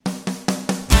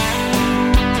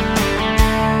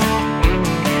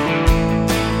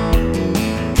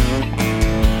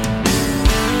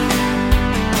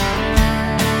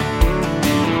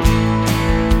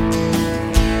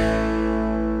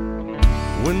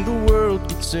when the world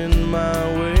gets in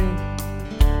my way,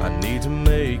 I need to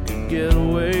make a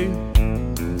getaway.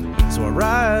 So I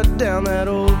ride down that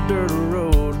old dirt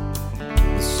road,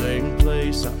 the same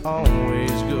place I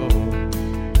always go.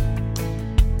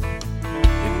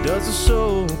 It does a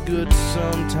soul good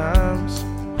sometimes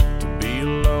to be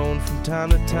alone from time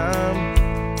to time.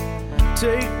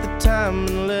 Take the time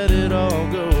and let it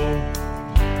all go.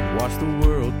 Watch the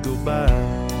world go by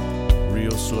real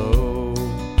slow.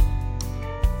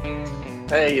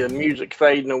 Hey, the music's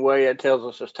fading away. That tells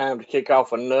us it's time to kick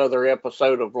off another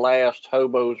episode of Last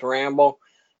Hobo's Ramble.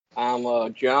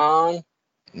 I'm John.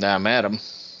 And I'm Adam.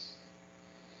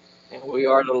 And we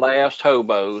are the Last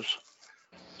Hobos.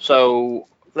 So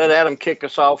let Adam kick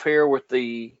us off here with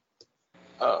the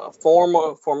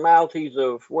formalities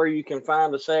of where you can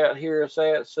find us at, hear us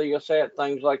at, see us at,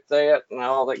 things like that, and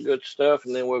all that good stuff.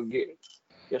 And then we'll get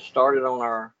started on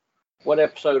our, what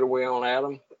episode are we on,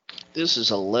 Adam? This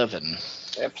is 11.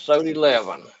 Episode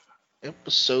 11.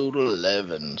 Episode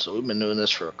 11. So we've been doing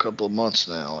this for a couple of months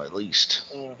now, at least.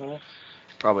 Mm-hmm.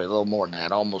 Probably a little more than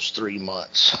that, almost 3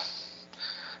 months.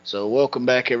 So welcome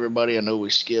back, everybody. I know we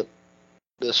skipped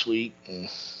this week, and I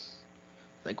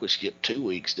think we skipped 2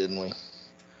 weeks, didn't we?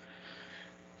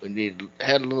 We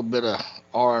had a little bit of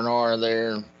R&R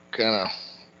there, and kind of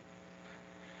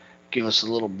give us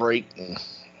a little break, and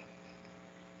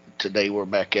today we're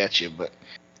back at you. But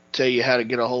tell you how to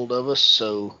get a hold of us.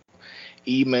 So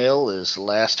email is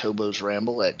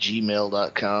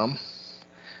lasthobosramble@gmail.com.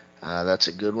 That's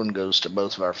a good one. Goes to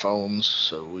both of our phones,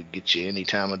 so we get you any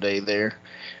time of day there.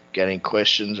 Got any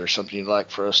questions or something you'd like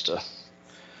for us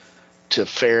to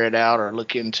ferret out or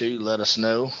look into, let us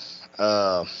know.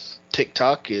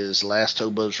 TikTok is Last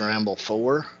Hobo's Ramble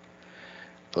 4.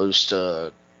 Post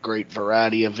a great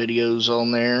variety of videos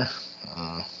on there.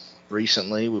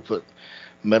 Recently, we put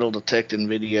metal detecting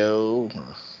video.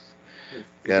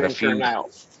 Got a few.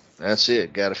 That's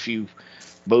it. Got a few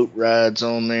boat rides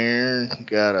on there.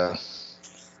 Got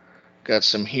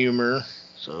some humor.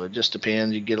 So it just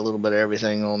depends. You get a little bit of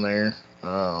everything on there.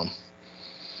 I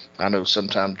know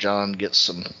sometimes John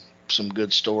gets some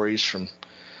good stories from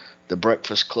the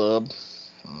Breakfast Club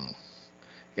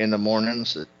in the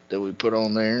mornings that we put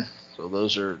on there. So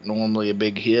those are normally a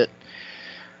big hit.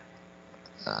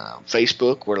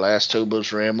 Facebook, we're Last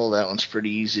Hobo's Ramble. That one's pretty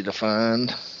easy to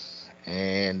find.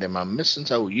 And am I missing?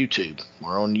 Oh, YouTube.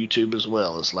 We're on YouTube as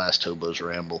well as Last Hobo's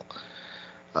Ramble.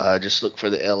 Just look for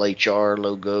the LHR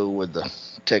logo with the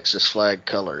Texas flag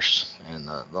colors and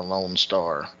the Lone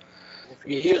Star. If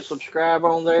you hit subscribe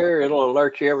on there, it'll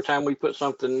alert you every time we put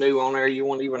something new on there. You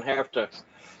won't even have to,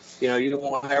 you don't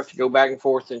want to have to go back and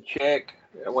forth and check.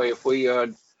 That way, if we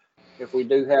do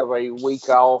have a week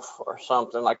off or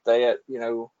something like that,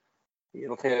 it'll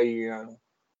tell you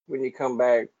when you come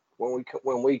back. When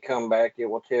we come back, it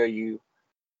will tell you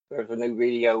there's a new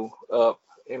video up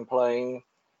and playing.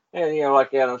 And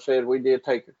like Adam said, we did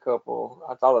take a couple.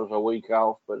 I thought it was a week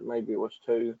off, but maybe it was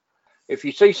 2. If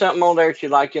you see something on there that you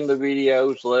like in the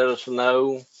videos, let us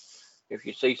know. If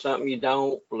you see something you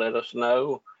don't, let us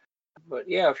know. But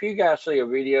yeah, if you guys see a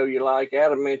video you like,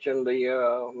 Adam mentioned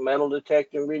the metal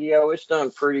detecting video. It's done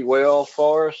pretty well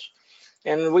for us.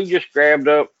 And we just grabbed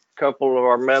up a couple of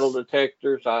our metal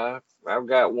detectors. I've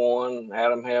got one.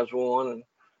 Adam has one. And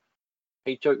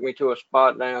he took me to a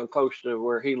spot down close to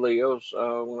where he lives. We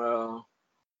want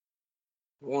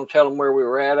to tell him where we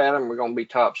were at, Adam. We're going to be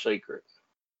top secret.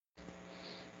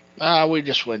 We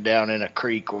just went down in a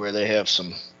creek where they have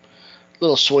some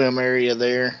little swim area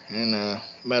there, and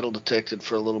metal detected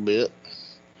for a little bit.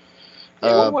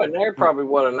 Yeah, we wasn't there probably,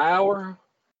 an hour?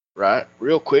 Right.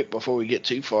 Real quick, before we get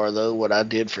too far, though, what I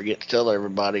did forget to tell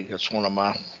everybody, it's one of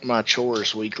my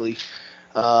chores weekly,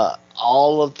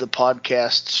 all of the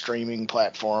podcast streaming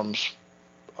platforms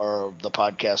the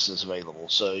podcast is available.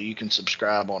 So you can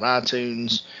subscribe on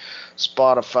iTunes,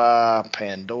 Spotify,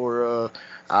 Pandora,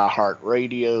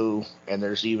 iHeartRadio, and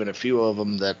there's even a few of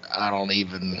them that I'm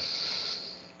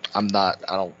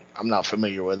not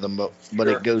familiar with them, but Sure.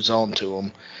 It goes on to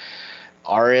them.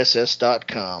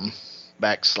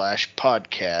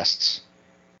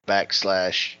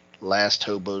 rss.com/podcasts/Last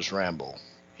Hobo's Ramble.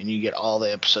 And you get all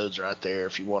the episodes right there.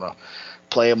 If you want to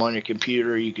play them on your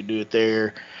computer, you can do it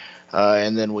there.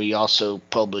 And then we also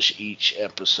publish each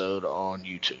episode on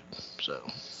YouTube. So.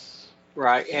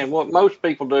 Right. And what most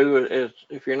people do is,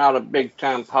 if you're not a big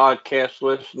time podcast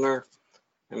listener,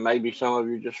 and maybe some of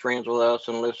you just friends with us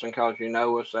and listen because you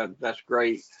know us, that's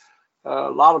great. A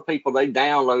lot of people, they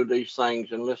download these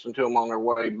things and listen to them on their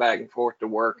way back and forth to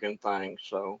work and things.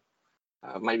 So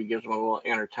maybe gives them a little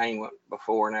entertainment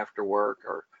before and after work,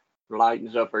 or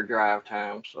lightens up their drive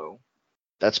time. So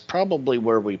That's probably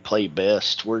where we play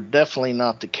best. We're definitely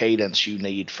not the cadence you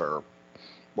need for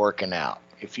working out.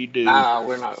 If you do Nah,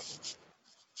 we're not.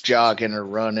 jogging or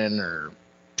running or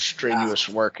strenuous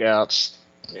workouts,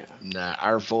 Yeah. nah,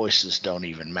 our voices don't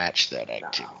even match that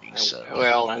activity. No. So,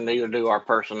 Well, and neither do our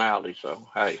personality. So,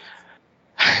 hey.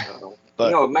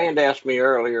 but Amanda asked me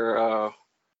earlier,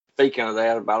 speaking of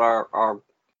that, about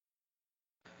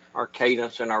our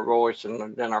cadence and our voice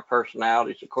and then our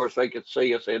personalities. Of course, they could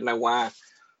see us. They'd know why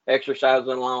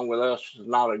exercising along with us is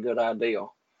not a good idea.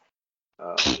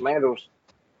 Amanda was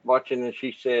watching and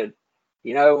she said,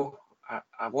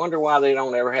 I wonder why they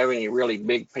don't ever have any really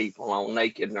big people on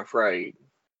Naked and Afraid.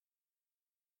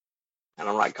 And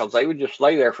I'm like, because they would just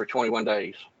lay there for 21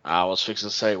 days. I was fixing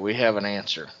to say we have an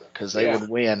answer because they would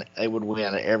win. They would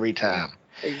win every time.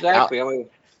 Exactly.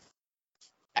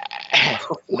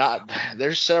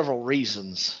 There's several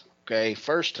reasons. Okay,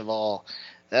 first of all,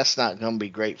 that's not going to be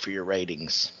great for your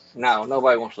ratings. No,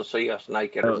 nobody wants to see us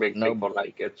naked or big people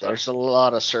naked. So. There's a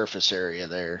lot of surface area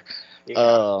there.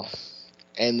 Yeah.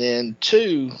 And then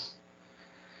two,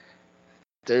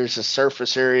 there's a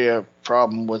surface area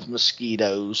problem with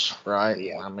mosquitoes, right?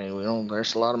 Yeah. I mean,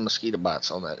 there's a lot of mosquito bites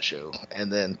on that show.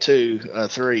 And then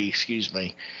three,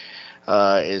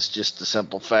 is just the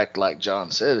simple fact, like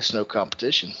John said, it's no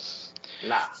competition.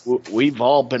 Nah. We've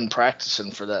all been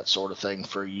practicing for that sort of thing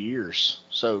for years.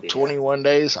 So 21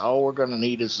 days, all we're going to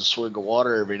need is a swig of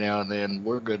water every now and then.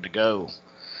 We're good to go.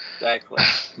 Exactly.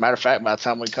 Matter of fact, by the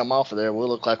time we come off of there, we'll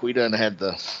look like we done had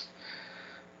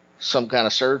some kind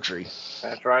of surgery.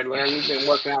 That's right, Larry. You've been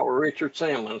working out with Richard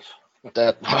Simmons.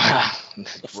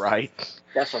 Right.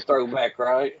 That's a throwback,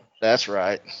 right? That's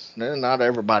right. Not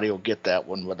everybody will get that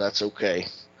one, but that's okay.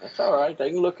 That's all right.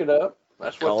 They can look it up.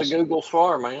 That's what the Google's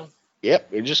for, man.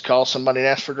 Yep, you just call somebody and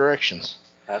ask for directions.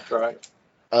 That's right.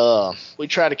 We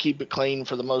try to keep it clean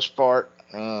for the most part.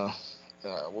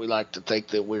 We like to think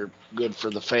that we're good for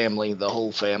the family, the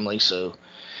whole family. So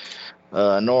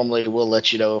normally we'll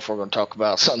let you know if we're going to talk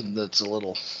about something that's a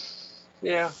little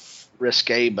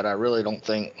risque, but I really don't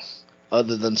think,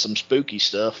 other than some spooky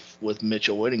stuff with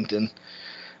Mitchell Whittington.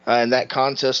 And that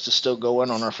contest is still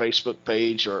going on our Facebook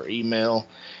page or email.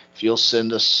 If you'll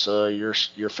send us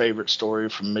your favorite story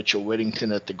from Mitchell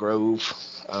Whittington at the Grove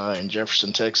in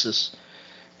Jefferson, Texas.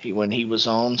 When he was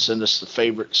on, send us the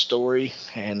favorite story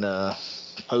and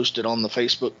post it on the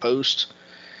Facebook post.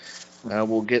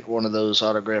 We'll get one of those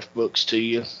autographed books to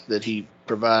you that he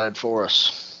provided for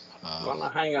us. Well, now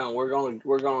hang on. We're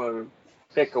gonna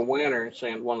pick a winner and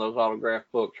send one of those autographed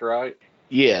books, right?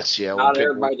 Yes, yeah. Not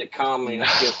everybody that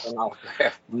comments gets an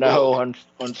autograph. No,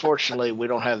 unfortunately, we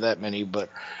don't have that many, but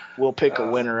we'll pick a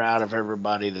winner out of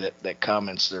everybody that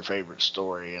comments their favorite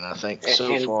story. And I think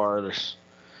so far there's...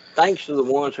 Thanks to the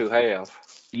ones who have.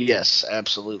 Yes,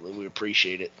 absolutely. We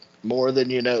appreciate it. More than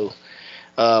you know.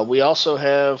 We also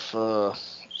have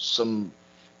some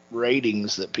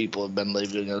ratings that people have been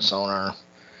leaving us on our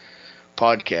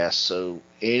podcast. So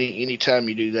anytime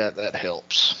you do that, that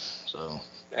helps. So...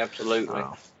 Absolutely.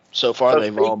 So far,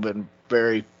 they've all been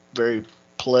very, very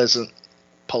pleasant,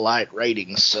 polite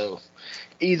ratings. So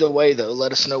either way, though,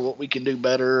 let us know what we can do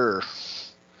better or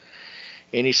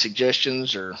any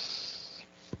suggestions or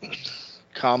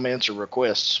comments or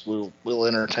requests. We'll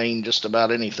entertain just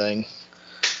about anything.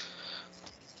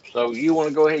 So you want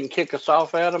to go ahead and kick us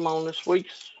off, Adam, on this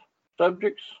week's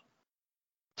subjects?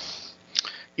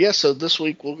 Yeah, so this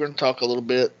week we're going to talk a little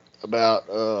bit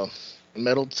about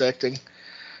metal detecting.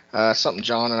 Something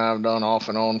John and I have done off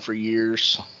and on for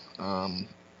years.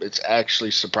 It's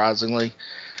actually surprisingly,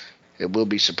 it will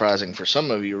be surprising for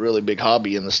some of you, a really big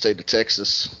hobby in the state of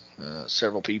Texas.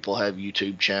 Several people have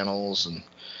YouTube channels, and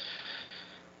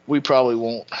we probably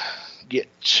won't get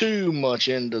too much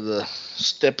into the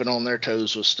stepping on their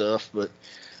toes with stuff, but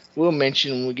we'll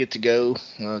mention when we get to go,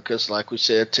 because like we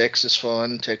said, Texas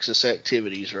fun, Texas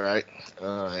activities, right?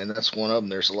 And that's one of them.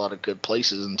 There's a lot of good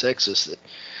places in Texas that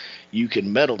you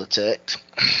can metal detect.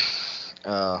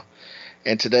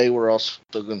 And today we're also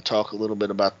going to talk a little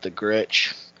bit about the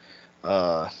Gretsch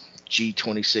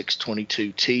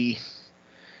G2622T.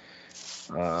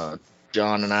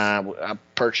 John and I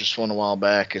purchased one a while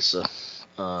back. It's a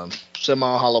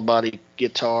semi-hollow body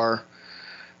guitar,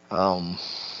 the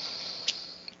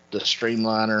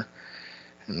Streamliner,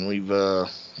 and we've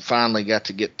finally got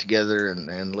to get together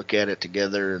and look at it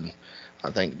together. And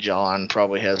I think John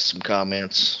probably has some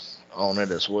comments on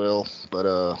it as well,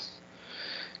 but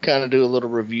kind of do a little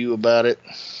review about it.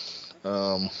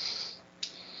 I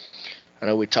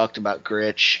know we talked about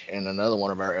Gretsch in another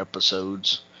one of our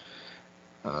episodes,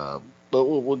 but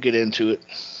we'll get into it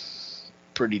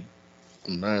pretty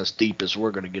not as deep as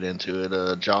we're going to get into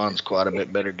it. John's quite a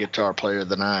bit better guitar player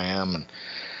than I am, and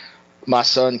my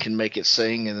son can make it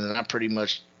sing, and then I pretty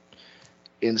much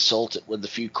insult it with the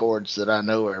few chords that I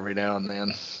know every now and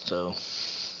then. So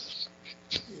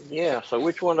Yeah. So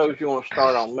which one of those you want to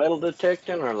start on, metal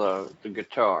detecting or the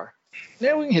guitar?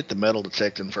 yeah, we can hit the metal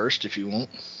detecting first if you want.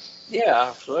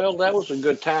 Yeah. Well, that was a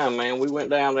good time, man. We went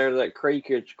down there to that creek.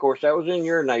 Of course, that was in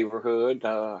your neighborhood.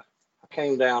 I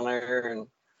came down there, and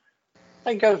I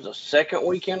think that was the second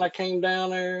weekend I came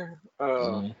down there.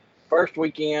 First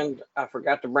weekend, I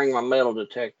forgot to bring my metal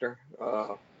detector,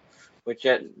 which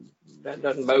that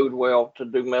doesn't bode well to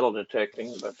do metal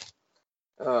detecting. But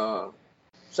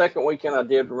second weekend, I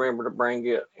did remember to bring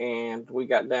it, and we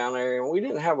got down there, and we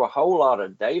didn't have a whole lot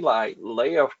of daylight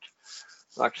left.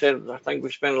 Like I said, I think we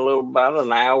spent about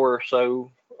an hour or so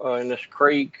in this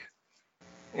creek,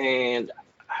 and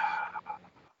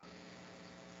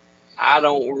I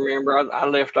don't remember. I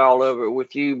left all of it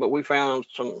with you, but we found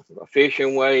some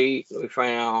fishing weight. We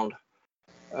found,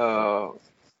 I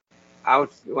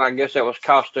guess that was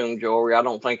costume jewelry. I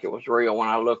don't think it was real when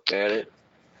I looked at it.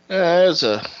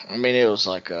 It was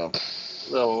like a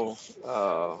Little, is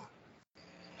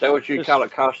that what you call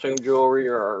it, costume jewelry,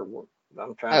 or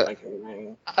I'm trying to think of the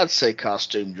name. I'd say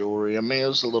costume jewelry. I mean, it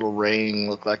was a little ring,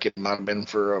 looked like it might have been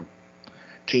for a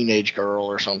teenage girl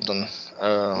or something.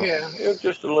 Yeah, it was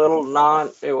just a little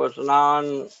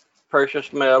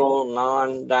non-precious metal,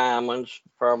 non-diamonds,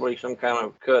 probably some kind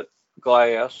of cut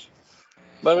glass.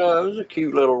 But it was a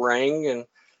cute little ring, and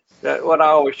that what I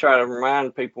always try to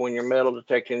remind people when you're metal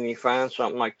detecting and you find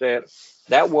something like that,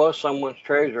 that was someone's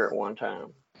treasure at one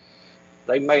time.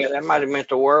 That might have meant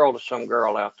the world to some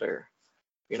girl out there,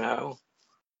 you know.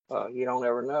 You don't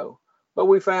ever know. But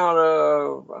we found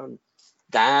a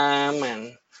dime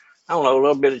and I don't know, a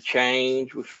little bit of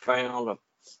change. We found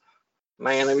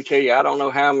man, let me tell you, I don't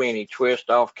know how many twist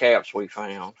off caps we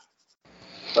found.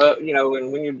 But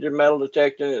when you're metal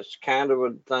detecting, it's kind of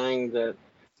a thing that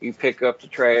you pick up the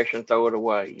trash and throw it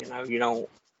away. You don't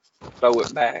throw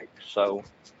it back. So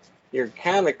you're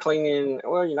kind of cleaning.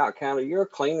 Well, you're not kind of. You're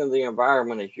cleaning the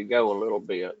environment as you go a little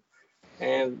bit.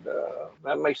 And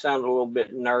that may sound a little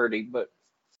bit nerdy, but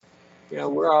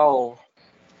we're all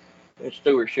in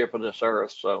stewardship of this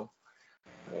earth. So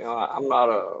I'm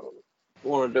not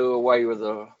want to do away with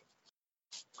the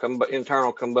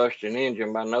internal combustion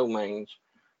engine by no means,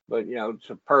 but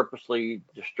to purposely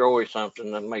destroy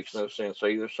something that makes no sense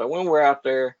either. So when we're out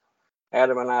there,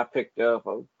 Adam and I picked up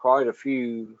quite a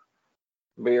few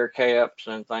beer caps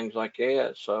and things like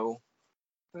that. So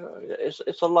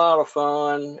it's a lot of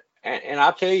fun. And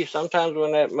I tell you, sometimes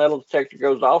when that metal detector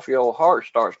goes off, your old heart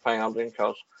starts pounding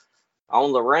because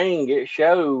on the ring it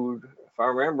showed, if I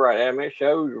remember right, Adam, it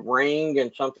showed ring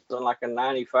and something like a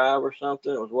 95 or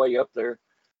something. It was way up there.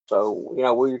 So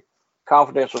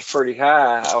confidence was pretty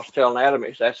high. I was telling Adam,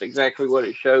 that's exactly what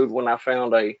it showed when I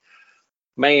found a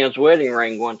man's wedding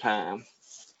ring one time.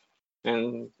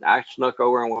 And I snuck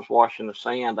over and was washing the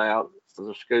sand out with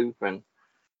a scoop, and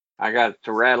I got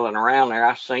to rattling around there.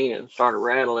 I seen it and started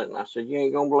rattling, and I said, "You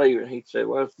ain't gonna believe it." He said,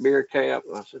 "Well, it's a beer cap."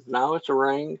 And I said, "No, it's a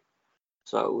ring."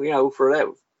 So for that,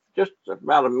 just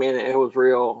about a minute, it was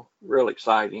real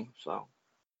exciting. So.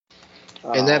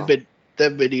 And that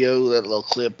video, that little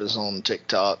clip is on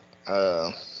TikTok.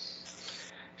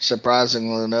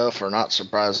 Surprisingly enough, or not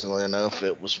surprisingly enough,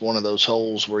 it was one of those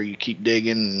holes where you keep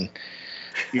digging and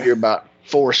you're about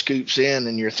 4 scoops in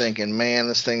and you're thinking, man,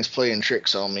 this thing's playing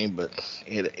tricks on me. But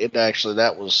it actually,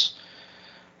 that was,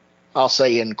 I'll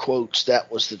say in quotes,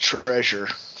 that was the treasure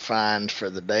find for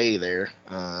the day there.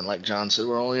 Like John said,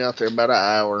 we're only out there about an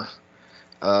hour.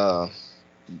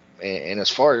 And as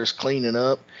far as cleaning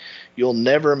up, you'll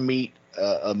never meet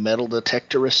a metal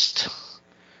detectorist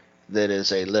that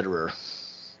is a litterer.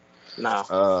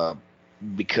 No.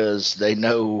 Because they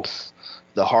know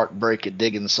the heartbreak of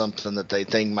digging something that they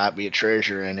think might be a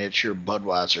treasure, and it's your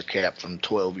Budweiser cap from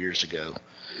 12 years ago.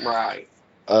 Right.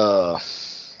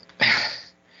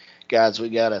 Guys, we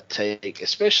gotta take,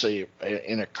 especially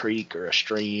in a creek or a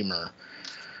stream or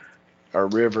a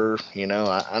river.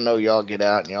 I know y'all get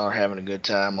out and y'all are having a good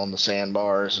time on the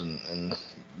sandbars, and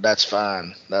that's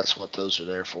fine. That's what those are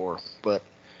there for. But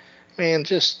man,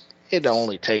 it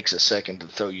only takes a second to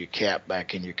throw your cap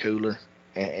back in your cooler,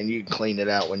 and you can clean it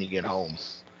out when you get home.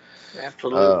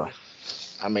 Absolutely.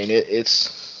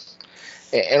 It's,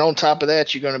 and on top of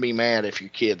that, you're going to be mad if your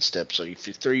kid steps on, if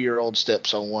your 3-year-old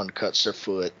steps on one, cuts their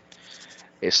foot.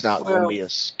 It's not going to be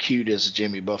as cute as a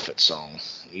Jimmy Buffett song.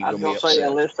 I was going to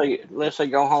say, unless they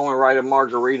go home and write a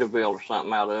Margaritaville or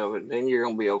something out of it, then you're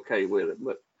going to be okay with it.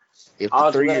 But if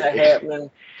odds of that happening,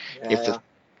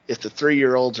 if if the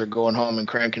 3-year-olds are going home and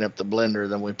cranking up the blender,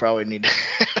 then we probably need to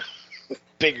have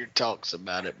bigger talks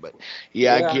about it. But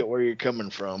yeah, I get where you're coming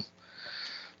from.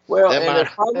 Well, That and might, there's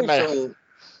probably might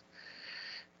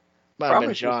have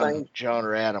been some things, John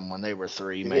or Adam when they were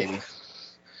 3, maybe.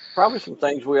 probably some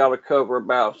things we ought to cover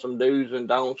about some do's and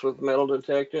don'ts with metal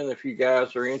detecting if you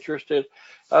guys are interested.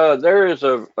 There is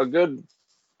a good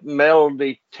metal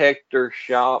detector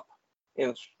shop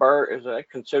in Spur. Is that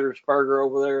considered Spurger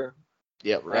over there?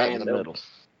 Yep, right in the middle.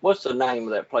 What's the name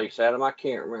of that place, Adam? I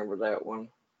can't remember that one.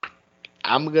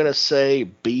 I'm gonna say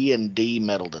B&D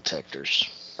Metal Detectors.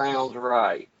 Sounds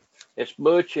right. It's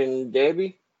Butch and Debbie.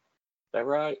 Is that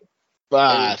right?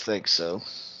 I think so.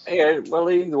 Yeah. Well,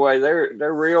 either way,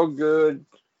 they're real good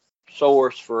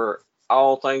source for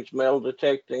all things metal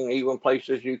detecting, even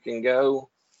places you can go.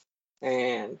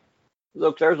 And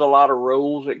look, there's a lot of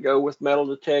rules that go with metal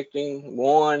detecting.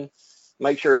 One,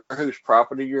 make sure whose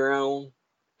property you're on.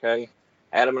 Okay.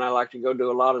 Adam and I like to go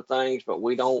do a lot of things, but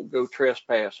we don't go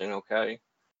trespassing. Okay.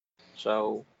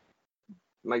 So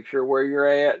make sure where you're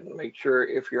at. Make sure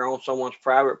if you're on someone's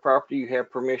private property, you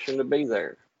have permission to be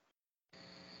there.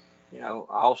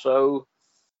 Also,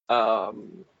 a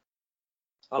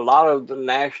lot of the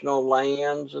national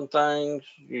lands and things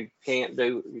you can't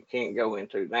go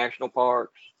into national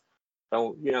parks.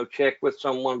 So, check with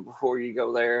someone before you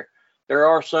go there. There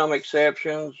are some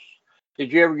exceptions.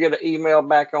 Did you ever get an email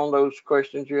back on those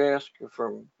questions you asked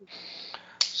from?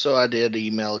 So I did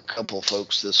email a couple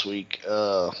folks this week.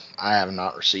 I have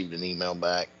not received an email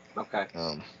back. Okay.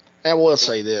 And I will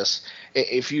say this: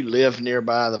 if you live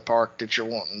nearby the park that you're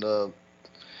wanting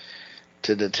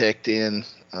to detect in,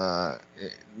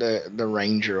 the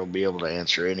ranger will be able to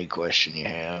answer any question you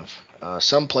have.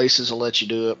 Some places will let you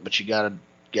do it, but you gotta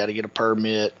get a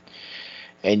permit,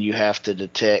 and you have to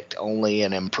detect only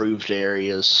in improved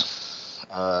areas,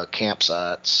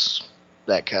 campsites,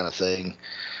 that kind of thing.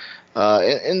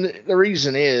 And the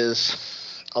reason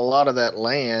is a lot of that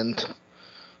land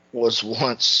was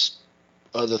once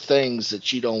other things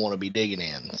that you don't want to be digging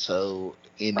in. So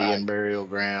Indian burial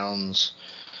grounds,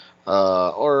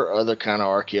 or other kind of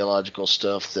archaeological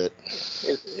stuff that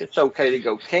it's okay to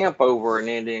go camp over an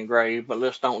Indian grave, but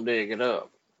let's don't dig it up.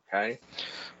 Okay.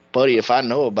 Buddy, if I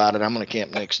know about it, I'm going to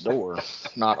camp next door,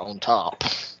 not on top.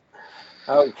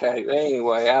 Okay.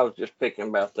 Anyway, I was just picking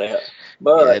about that.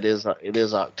 But yeah, it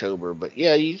is October, but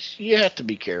yeah, you have to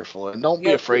be careful and don't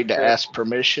be afraid to ask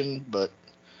permission, but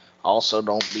also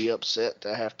don't be upset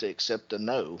to have to accept a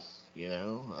no.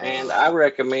 And I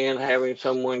recommend having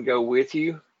someone go with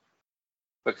you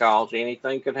because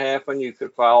anything could happen. You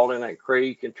could fall in a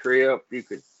creek and trip. You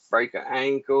could break an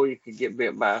ankle. You could get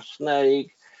bit by a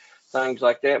snake, things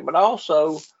like that. But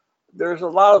also, there's a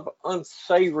lot of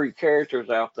unsavory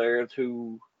characters out there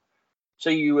who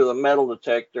see you with a metal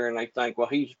detector and they think, well,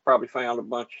 he's probably found a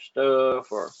bunch of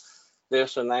stuff or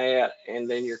this and that. And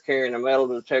then you're carrying a metal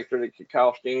detector that could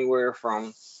cost anywhere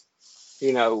from,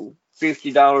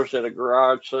 $50 at a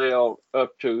garage sale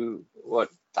up to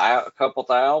a couple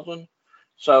thousand.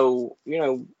 So,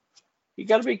 you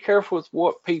got to be careful with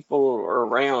what people are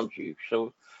around you.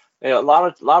 So, a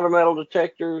lot of metal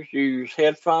detectors use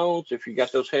headphones. If you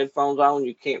got those headphones on,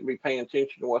 you can't be paying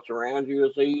attention to what's around you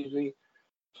as easy.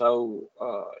 So,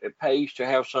 it pays to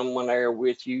have someone there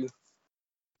with you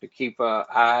to keep an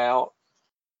eye out,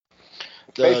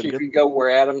 especially if you go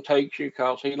where Adam takes you,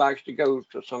 because he likes to go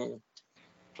to some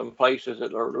places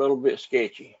that are a little bit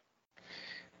sketchy.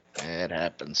 It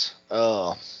happens.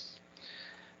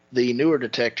 The newer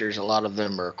detectors, a lot of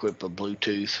them are equipped with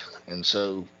Bluetooth, and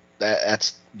so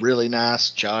that's really nice.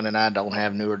 John and I don't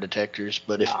have newer detectors,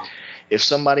 but if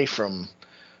somebody from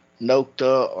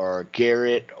Nokta or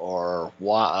Garrett or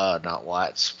not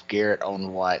White's, Garrett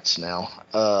owned White's now,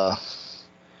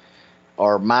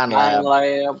 or Mine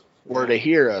Lab were to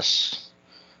hear us,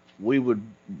 we would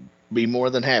be more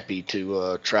than happy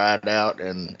to try it out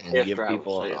and give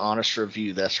people an honest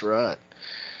review. That's right.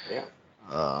 Yeah.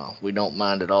 We don't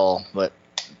mind at all, but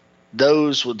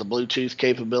those with the Bluetooth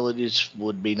capabilities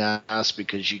would be nice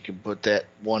because you can put that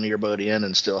one earbud in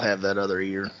and still have that other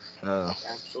ear.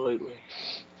 Absolutely.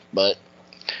 But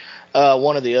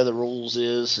one of the other rules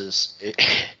is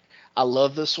I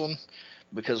love this one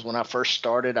because when I first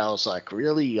started, I was like,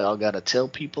 really, y'all got to tell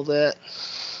people that?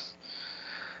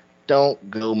 Don't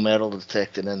go metal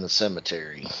detecting in the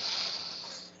cemetery.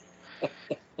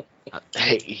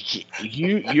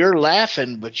 You're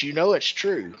laughing, but you know it's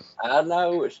true. I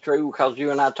know it's true because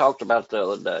you and I talked about it the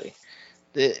other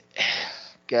day.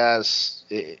 Guys,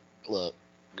 look,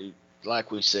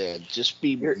 like we said, just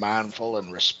be mindful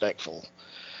and respectful.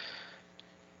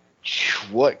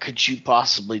 what could you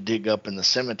possibly dig up in the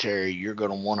cemetery you're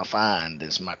going to want to find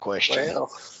is my question.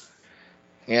 Well,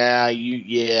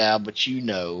 yeah, but you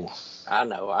know. I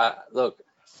know.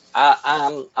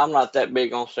 I'm not that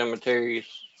big on cemeteries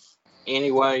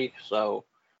anyway, so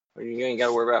you ain't got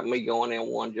to worry about me going in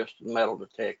one just to metal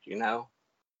detect, you know.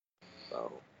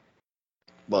 So,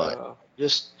 But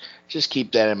just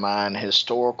keep that in mind.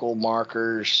 Historical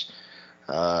markers,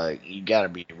 you got to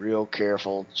be real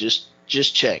careful. Just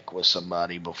check with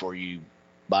somebody before you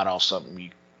bite off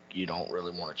something you don't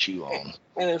really want to chew on.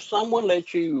 and if someone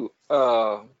lets you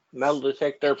metal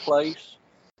detect their place,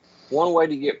 one way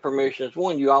to get permission is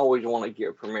one, you always want to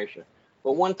get permission.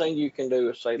 But one thing you can do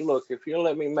is say, look, if you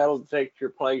let me metal detect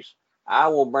your place, I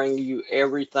will bring you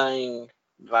everything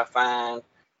that I find.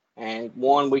 And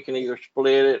one, we can either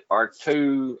split it, or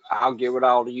two, I'll give it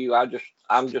all to you.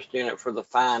 I'm just in it for the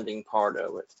finding part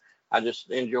of it. I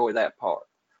just enjoy that part.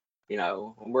 You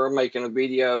know, we're making a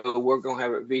video, we're gonna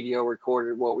have it video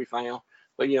recorded what we found.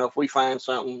 But you know, if we find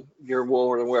something, you're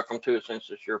more than welcome to it since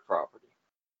it's your property.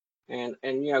 And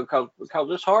you know, because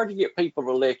it's hard to get people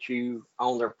to let you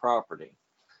on their property.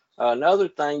 Another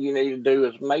thing you need to do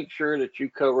is make sure that you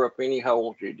cover up any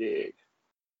holes you dig.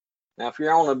 Now, if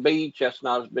you're on a beach, that's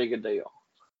not as big a deal.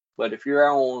 But if you're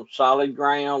on solid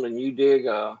ground and you dig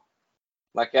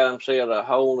like Adam said, a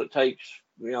hole that takes,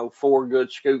 you know, 4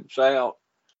 good scoops out,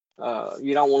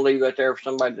 you don't want to leave that there for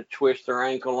somebody to twist their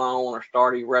ankle on or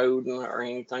start eroding or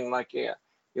anything like that.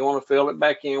 You want to fill it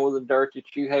back in with the dirt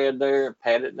that you had there and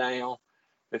pat it down.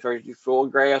 If you full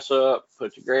grass up,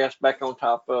 put the grass back on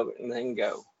top of it and then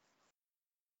go.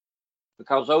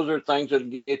 Because those are things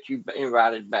that get you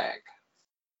invited back.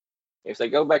 If they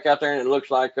go back out there and it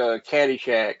looks like a caddy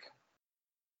shack,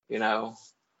 you know,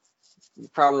 you're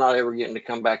probably not ever getting to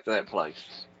come back to that place.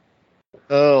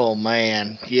 Oh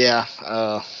man, yeah.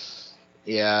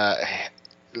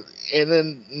 And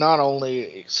then not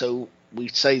only so we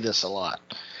say this a lot.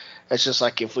 It's just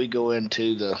like if we go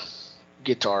into the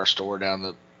guitar store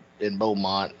in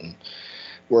Beaumont and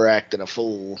we're acting a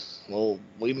fool. Well,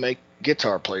 we make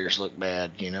guitar players look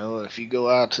bad. You know, if you go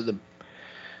out to the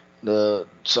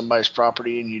somebody's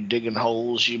property and you're digging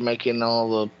holes, you're making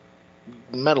all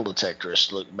the metal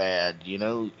detectorists look bad. You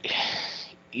know,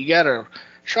 you gotta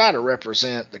try to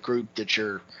represent the group that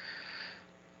you're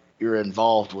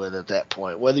involved with at that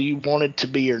point, whether you wanted to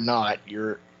be or not.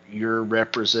 You're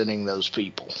representing those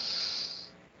people.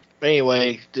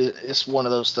 Anyway, it's one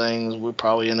of those things. We'll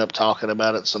probably end up talking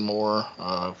about it some more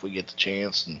if we get the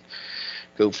chance and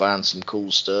go find some cool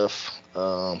stuff.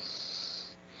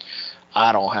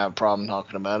 I don't have a problem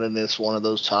talking about it. It's one of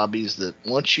those hobbies that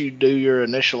once you do your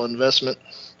initial investment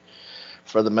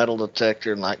for the metal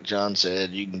detector, and like John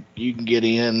said, you can get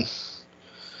in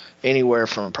anywhere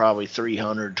from probably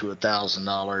 $300 to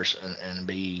 $1,000 and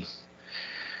be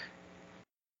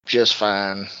just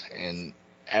fine. And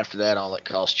after that, all it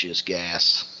costs you is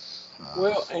gas.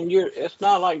 Well, and it's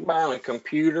not like buying a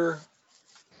computer.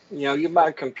 You know, you buy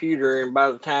a computer, and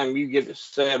by the time you get it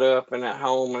set up and at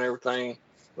home and everything,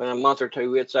 in a month or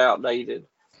two, it's outdated.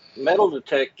 Metal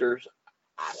detectors,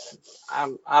 I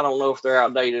don't know if they're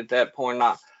outdated at that point or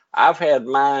not. I've had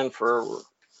mine for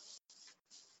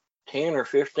 10 or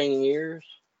 15 years,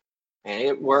 and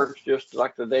it works just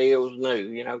like the day it was new.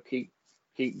 You know, keep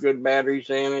good batteries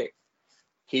in it,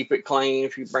 keep it clean.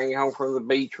 If you bring it home from the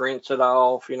beach, rinse it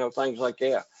off, you know, things like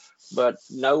that. But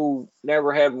no,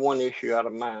 never had one issue out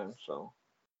of mine. So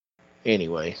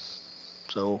anyway,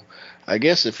 so I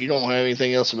guess if you don't have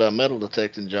anything else about metal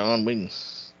detecting, John, we can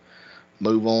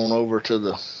move on over to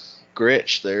the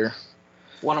Gretsch there.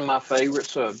 one of my favorite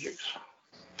subjects.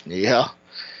 Yeah.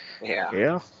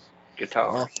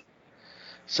 Guitar.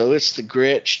 So it's the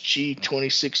Gretsch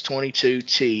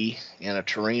G2622T in a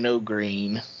Torino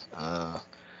green.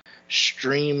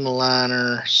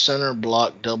 Streamliner center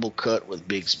block double cut with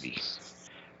Bigsby.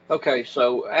 Okay,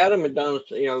 so Adam had done,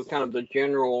 you know, kind of the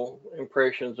general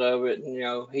impressions of it, and you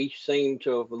know, he seemed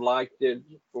to have liked it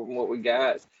from what we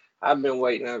got. I've been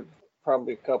waiting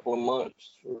probably a couple of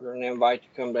months for an invite to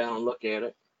come down and look at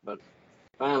it, but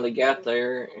finally got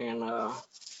there, and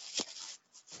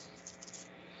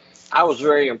I was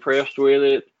very impressed with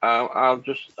it. I'll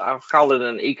call it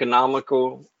an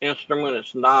economical instrument.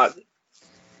 It's not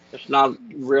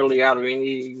really out of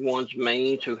anyone's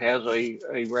means who has a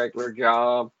regular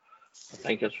job. I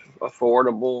think it's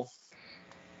affordable.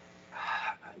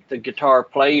 The guitar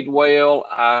played well.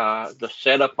 The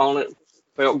setup on it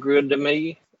felt good to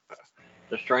me.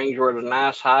 The strings were at a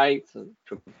nice height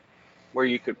to where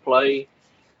you could play.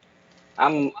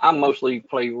 I mostly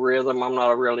play rhythm. I'm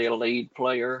not really a lead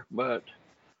player, but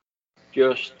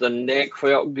Just the neck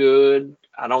felt good.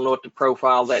 I don't know what the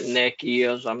profile of that neck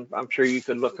is. I'm sure you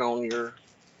could look on your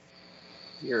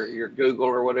Google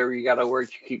or whatever you got over where you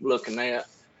keep looking at.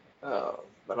 Uh,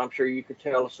 but I'm sure you could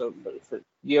tell us but if it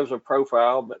gives a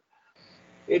profile. But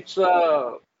it's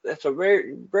it's a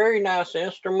very nice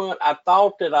instrument. I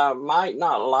thought that I might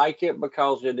not like it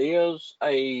because it is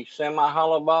a semi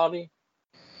hollow body,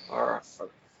 or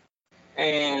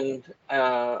and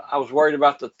I was worried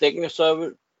about the thickness of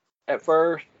it at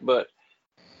first. But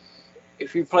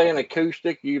if you play an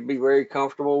acoustic, you'd be very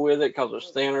comfortable with it because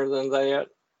it's thinner than that,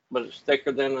 but it's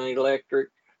thicker than an electric.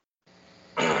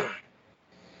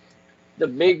 The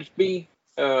Bigsby,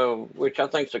 which I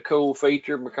think is a cool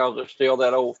feature because it's still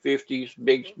that old 50s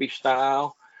Bigsby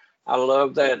style. I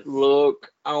love that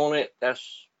look on it.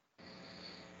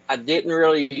 I didn't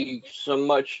really so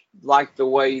much like the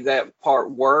way that part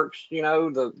works,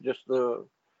 the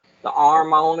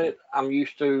arm on it. I'm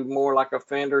used to more like a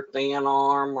Fender thin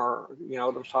arm, or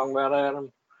what I'm talking about,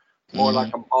 Adam. More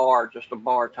like a bar, just a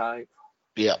bar type.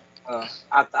 Yeah.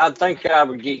 I think I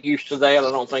would get used to that.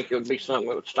 I don't think it would be something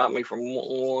that would stop me from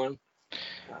wanting one.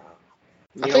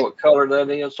 You know what color that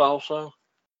is also?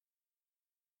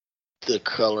 The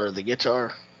color of the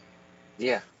guitar?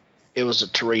 Yeah. It was a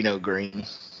Torino green.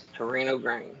 Torino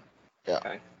green. Yeah.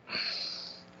 Okay.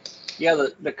 Yeah,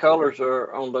 the colors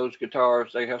are on those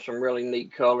guitars. They have some really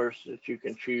neat colors that you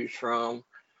can choose from.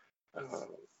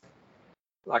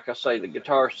 Like I say, the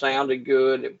guitar sounded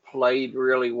good. It played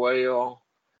really well.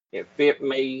 It fit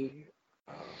me.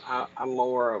 I'm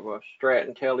more of a Strat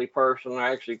and Telly person.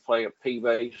 I actually play a P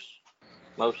bass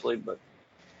mostly, but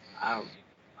I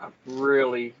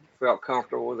really felt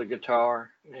comfortable with the guitar,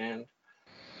 and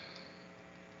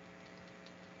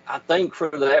I think for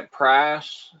that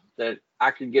price that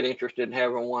I could get interested in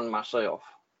having one myself.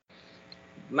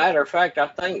 Matter of fact, I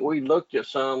think we looked at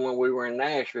some when we were in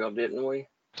Nashville, didn't we?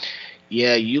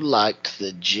 Yeah, you liked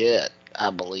the Jet, I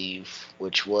believe,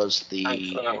 which was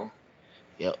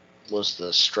was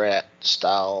the Strat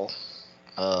style.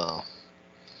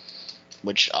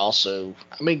 Which also,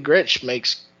 I mean, Gretsch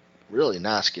makes really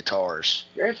nice guitars.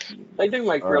 They do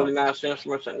make really nice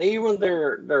instruments, and even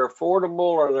their affordable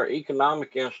or their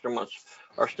economic instruments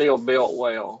are still built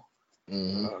well.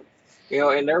 And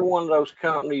they're one of those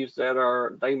companies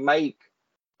that they make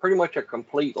pretty much a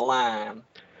complete line.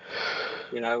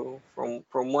 From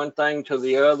one thing to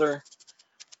the other,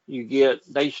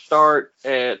 they start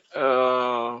at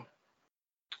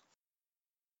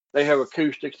they have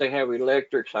acoustics, they have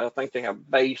electrics, I think they have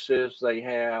basses, they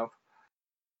have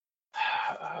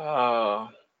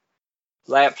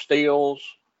lap steels,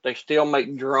 they still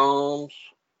make drums.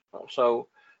 So,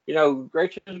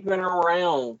 Gretsch has been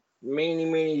around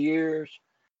many years,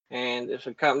 and it's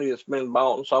a company that's been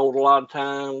bought and sold a lot of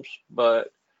times,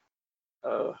 but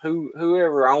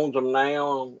whoever owns them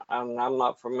now, I'm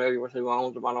not familiar with who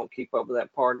owns them. I don't keep up with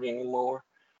that party anymore,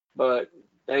 but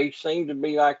they seem to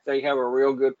be like they have a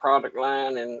real good product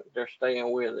line and they're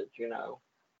staying with it,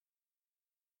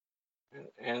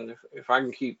 And if I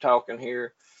can keep talking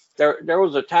here, there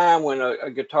was a time when a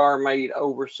guitar made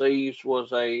overseas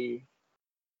was a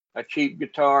cheap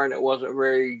guitar and it wasn't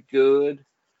very good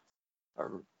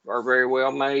or very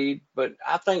well made. But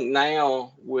I think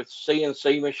now with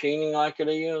CNC machining like it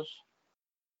is,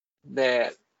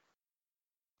 that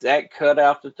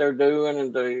cutout that they're doing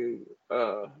and the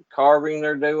carving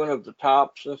they're doing of the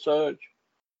tops and such,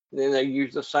 then they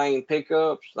use the same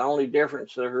pickups. The only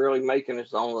difference they're really making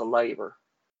is on the labor.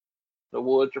 The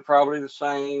woods are probably the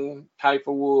same type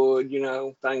of wood,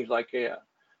 things like that.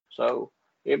 So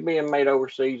it being made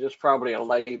overseas is probably a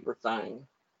labor thing.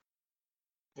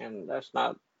 And that's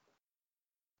not,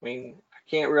 I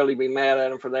can't really be mad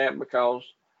at them for that because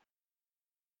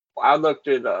I looked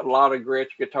at a lot of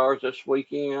Gretsch guitars this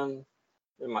weekend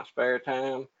in my spare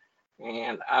time,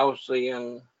 and I was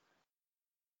seeing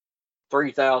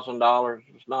 $3,000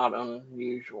 is not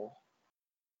unusual.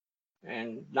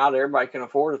 And not everybody can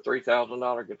afford a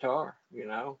 $3,000 guitar,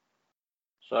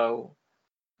 So,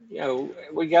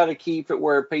 we got to keep it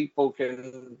where people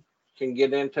can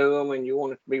get into them, and you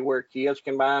want it to be where kids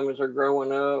can buy them as they're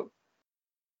growing up.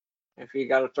 If you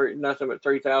got nothing but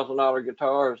 $3,000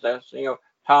 guitars, that's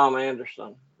Tom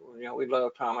Anderson. We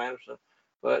love Tom Anderson,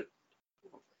 but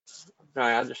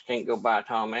I just can't go buy a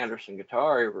Tom Anderson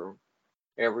guitar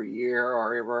every year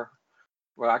or ever.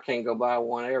 Well, I can't go buy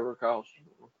one ever because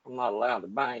I'm not allowed to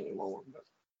buy anymore.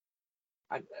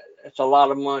 But it's a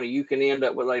lot of money. You can end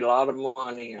up with a lot of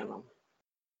money in them.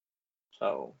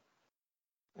 So,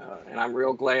 and I'm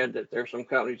real glad that there's some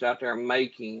companies out there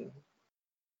making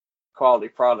quality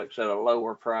products at a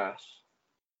lower price.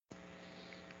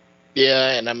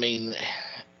 Yeah, and I mean,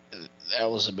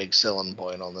 that was a big selling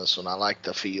point on this one. I like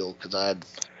the feel because I had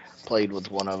played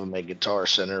with one of them at Guitar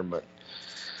Center, but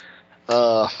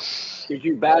uh, Did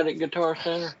you buy it at Guitar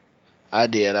Center? I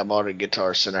did. I bought it at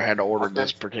Guitar Center. I had ordered Okay.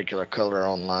 this particular color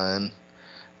online.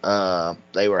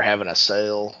 They were having a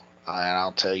sale, and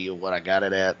I'll tell you what I got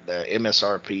it at. The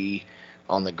MSRP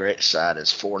on the Gretsch side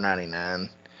is $4.99.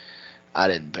 I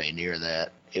didn't pay near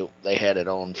that. They had it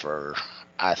on for,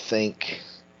 I think,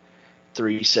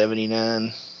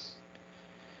 $3.79,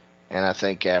 and I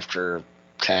think after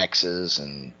taxes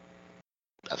and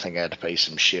I think I had to pay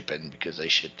some shipping because they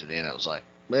shipped it in. It was like,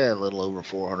 a little over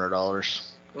 $400.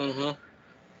 Mm-hmm.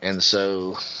 And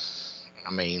so,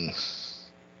 I mean,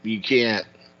 you can't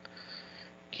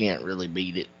really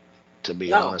beat it, to be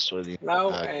No, honest with you.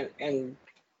 no, and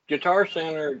Guitar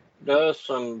Center does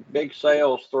some big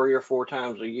sales 3 or 4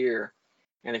 times a year,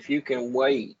 and if you can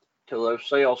wait till those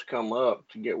sales come up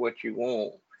to get what you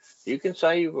want, you can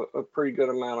save a pretty good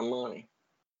amount of money.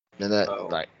 And that, So,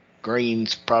 like,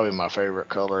 green's probably my favorite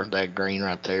color. That green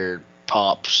right there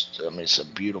pops. I mean, it's a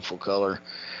beautiful color.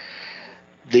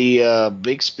 The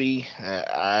Bixby,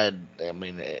 I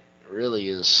mean, it really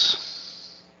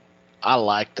is. I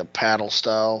like the paddle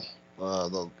style,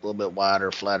 the little bit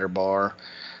wider, flatter bar.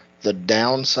 The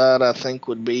downside, I think,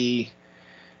 would be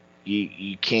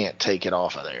you can't take it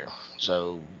off of there.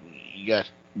 So you got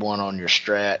one on your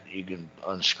Strat, you can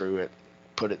unscrew it,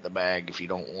 put it in the bag if you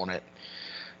don't want it.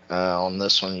 On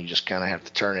this one, you just kind of have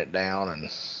to turn it down and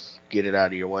get it out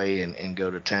of your way and go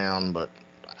to town. But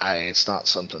it's not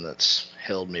something that's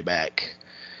held me back.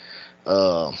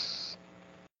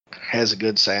 Has a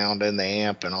good sound in the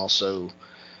amp, and also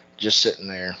just sitting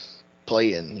there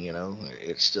playing,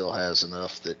 it still has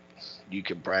enough that you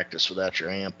can practice without your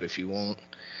amp if you want.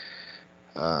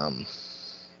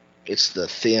 It's the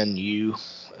thin U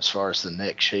as far as the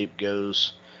neck shape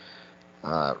goes.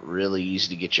 Really easy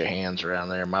to get your hands around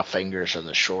there. My fingers are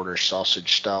the shorter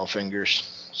sausage style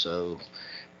fingers, so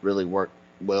really work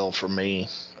well for me.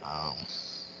 I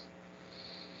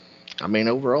mean,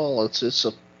 overall, it's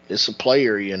a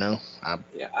player, yeah,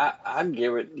 I'd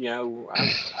give it,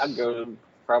 I'd go to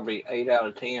probably 8 out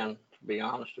of 10, to be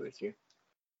honest with you.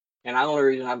 And the only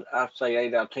reason I say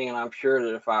 8 out of 10, I'm sure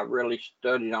that if I really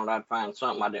studied on it, I'd find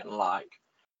something I didn't like.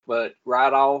 But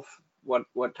right off,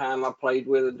 what time I played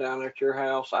with it down at your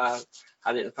house, I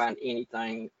didn't find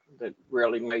anything that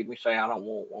really made me say I don't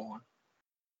want one.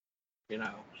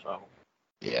 So.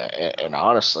 Yeah, and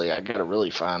honestly, I gotta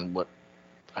really find what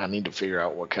I need to figure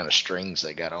out what kind of strings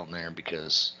they got on there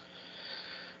because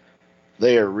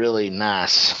they are really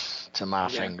nice to my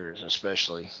fingers,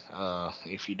 especially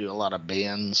if you do a lot of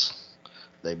bends.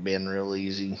 They bend real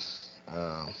easy.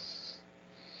 The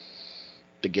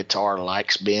guitar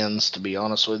likes bends, to be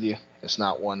honest with you. It's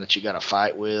not one that you got to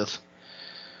fight with.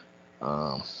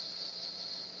 I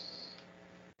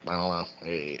don't know.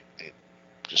 It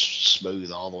just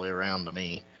smooth all the way around to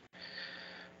me.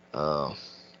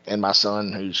 And my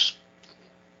son, who's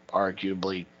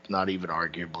arguably, not even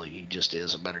arguably, he just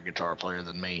is a better guitar player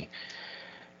than me.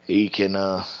 He can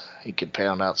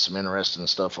pound out some interesting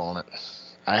stuff on it.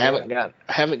 I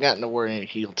haven't gotten to where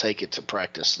he'll take it to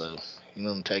practice though.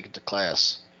 Take it to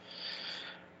class.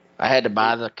 I had to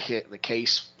buy the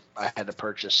case. I had to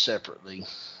purchase separately,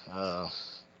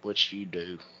 which you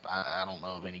do. I don't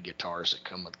know of any guitars that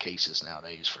come with cases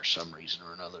nowadays for some reason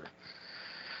or another.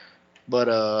 But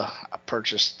I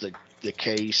purchased the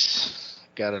case.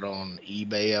 Got it on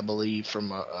eBay, I believe,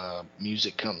 from a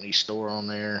music company store on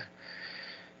there.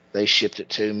 They shipped it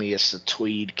to me. It's the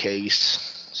tweed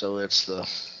case, so it's the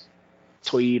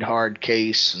tweed hard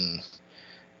case and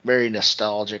very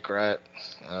nostalgic, right?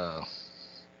 The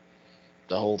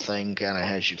whole thing kind of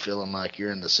has you feeling like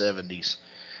you're in the 70s.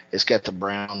 It's got the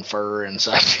brown fur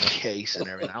inside the case and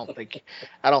everything.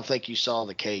 I don't think you saw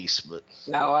the case, but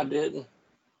No, I didn't.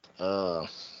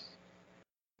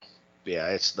 Yeah,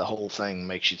 it's the whole thing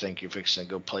makes you think you're fixing to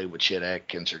go play with Chet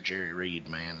Atkins or Jerry Reed,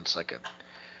 man. It's like a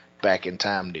back in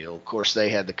time deal. Of course, they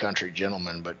had the Country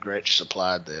Gentlemen, but Gretsch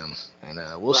supplied them, and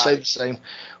we'll say the same.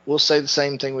 We'll say the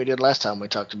same thing we did last time we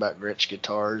talked about Gretsch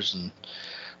guitars, and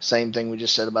same thing we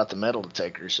just said about the metal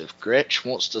detectors. If Gretsch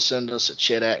wants to send us a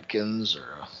Chet Atkins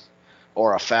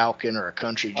or a Falcon or a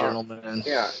Country Gentleman,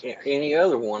 any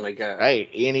other one they got. Hey,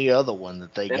 any other one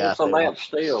that they got. Send us a lap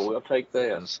steel. We'll take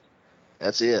that.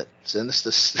 That's it. Send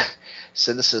us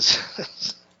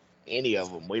any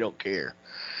of them. We don't care.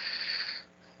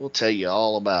 We'll tell you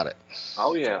all about it.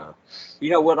 Oh yeah.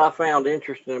 You know what I found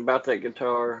interesting about that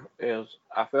guitar is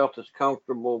I felt as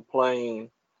comfortable playing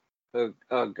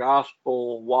a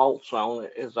gospel waltz on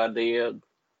it as I did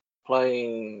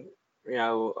playing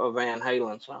a Van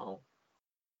Halen song.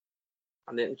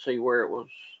 I didn't see where it was.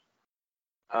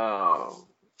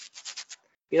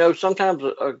 Sometimes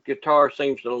a guitar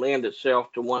seems to lend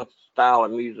itself to one style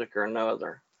of music or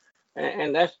another,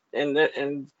 and that's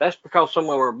because some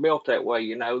of them are built that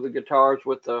way. The guitars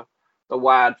with the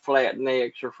wide flat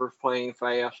necks are for playing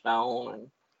fast on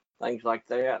and things like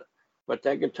that. But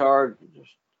that guitar,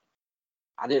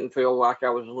 I didn't feel like I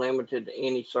was limited to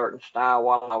any certain style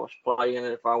while I was playing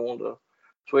it. If I wanted to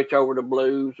switch over to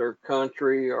blues or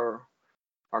country or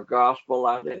gospel,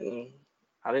 I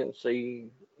didn't see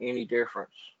any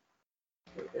difference.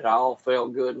 It all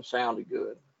felt good and sounded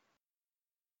good.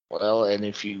 Well, and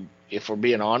if we're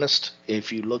being honest,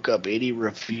 if you look up any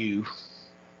review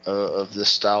of this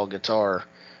style guitar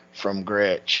from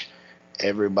Gretsch,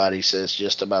 everybody says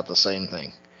just about the same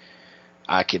thing.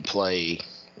 I can play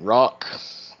rock,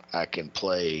 I can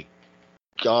play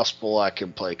gospel, I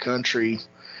can play country.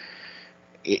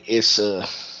 It's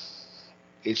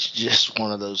just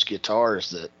one of those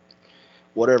guitars that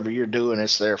whatever you're doing,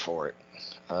 it's there for it.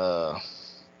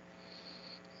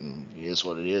 It is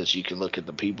what it is. You can look at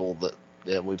the people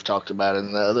that we've talked about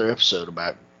in the other episode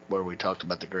about where we talked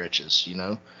about the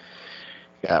Gretches,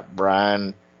 Got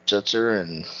Brian Setzer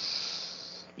and,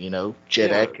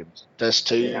 Chet Atkins. That's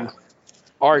two,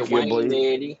 arguably.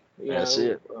 Wayne Eddy. That's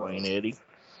it, Wayne Eddy.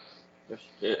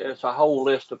 It's a whole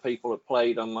list of people that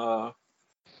played them.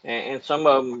 And some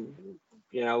of them,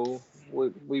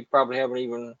 we probably haven't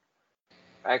even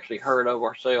actually heard of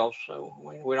ourselves, so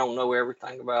we don't know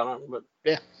everything about them. But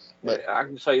yeah, but I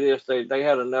can say this: they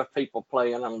had enough people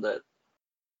playing them that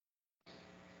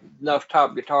enough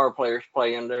top guitar players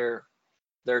playing their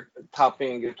top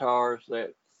end guitars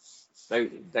that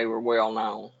they were well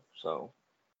known. So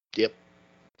yep.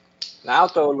 Now I'll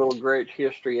throw a little Gretsch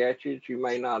history at you that you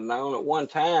may not have known. At one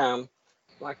time,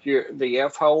 like the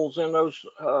F holes in those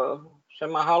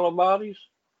semi-hollow bodies,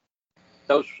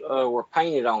 those were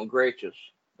painted on Gretches.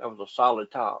 That was a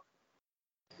solid top.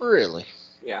 Really?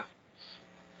 Yeah.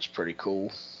 It's pretty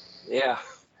cool. Yeah.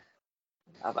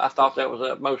 I thought that was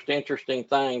the most interesting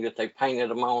thing that they painted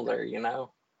them on there,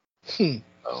 So,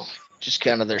 just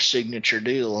kind of their signature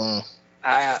deal, huh?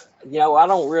 I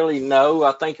don't really know.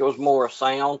 I think it was more a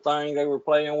sound thing they were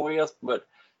playing with, but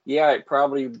yeah, it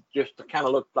probably just kind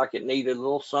of looked like it needed a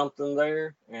little something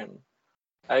there. And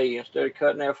hey, instead of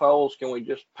cutting F holes, can we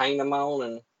just paint them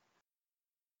on?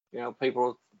 And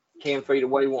people 10 feet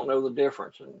away won't know the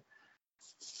difference. And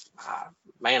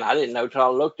man, I didn't know till I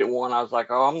looked at one. I was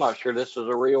like, oh, I'm not sure this is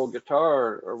a real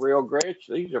guitar or a real Gretsch.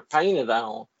 These are painted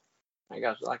on. And I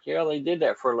was like, yeah, they did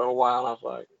that for a little while. And I was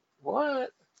like,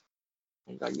 what?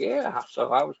 He's like, yeah.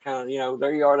 So I was kind of,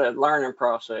 there you are, that learning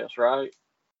process, right?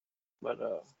 But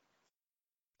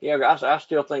yeah, I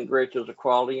still think Gretsch is a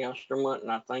quality instrument,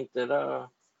 and I think that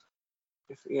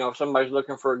if somebody's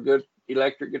looking for a good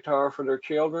electric guitar for their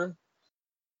children,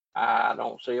 I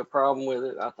don't see a problem with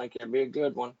it. I think it'd be a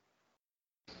good one.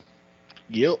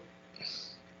 Yep.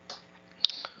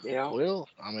 Yeah. Well,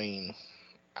 I mean,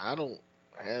 I don't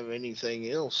have anything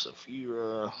else. If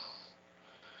you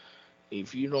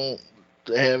don't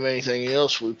have anything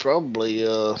else, we probably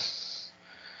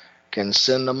can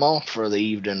send them off for the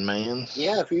evening, man.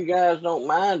 Yeah, if you guys don't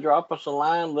mind, drop us a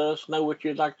line. Let us know what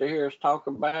you'd like to hear us talk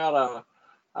about.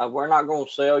 We're not going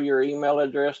to sell your email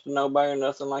address to nobody or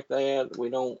nothing like that. We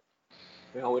don't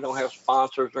have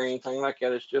sponsors or anything like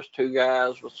that. It's just two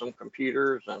guys with some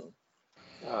computers and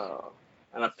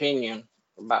an opinion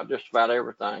about just about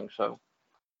everything. So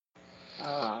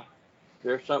if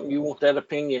there's something you want that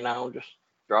opinion on, just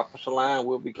drop us a line.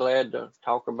 We'll be glad to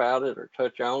talk about it or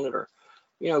touch on it or,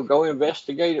 go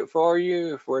investigate it for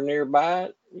you if we're nearby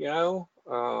it,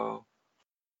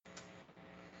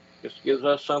 just gives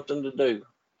us something to do.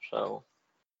 So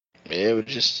yeah, we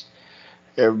just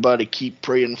everybody keep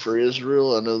praying for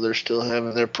Israel. I know they're still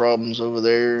having their problems over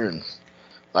there, and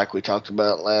like we talked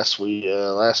about last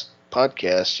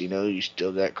podcast, you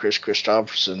still got Chris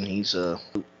Christopherson. He's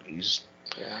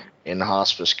in the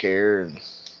hospice care, and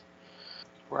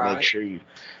right. Make sure you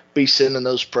be sending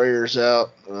those prayers out.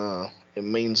 It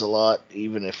means a lot,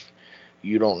 even if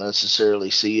you don't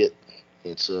necessarily see it.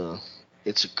 It's a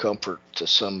comfort to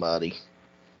somebody.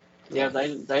 Yeah,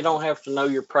 they don't have to know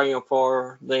you're praying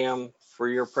for them for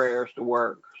your prayers to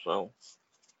work. So,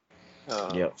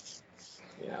 Yep.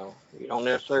 You don't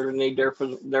necessarily need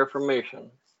their permission.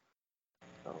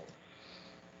 So,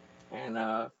 and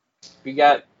if you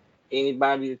got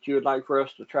anybody that you would like for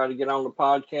us to try to get on the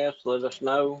podcast, let us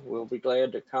know. We'll be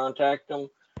glad to contact them,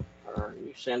 or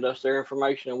you send us their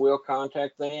information and we'll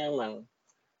contact them and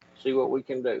see what we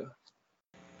can do.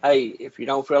 hey, if you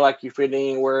don't feel like you fit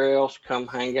anywhere else, come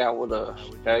hang out with us,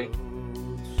 okay?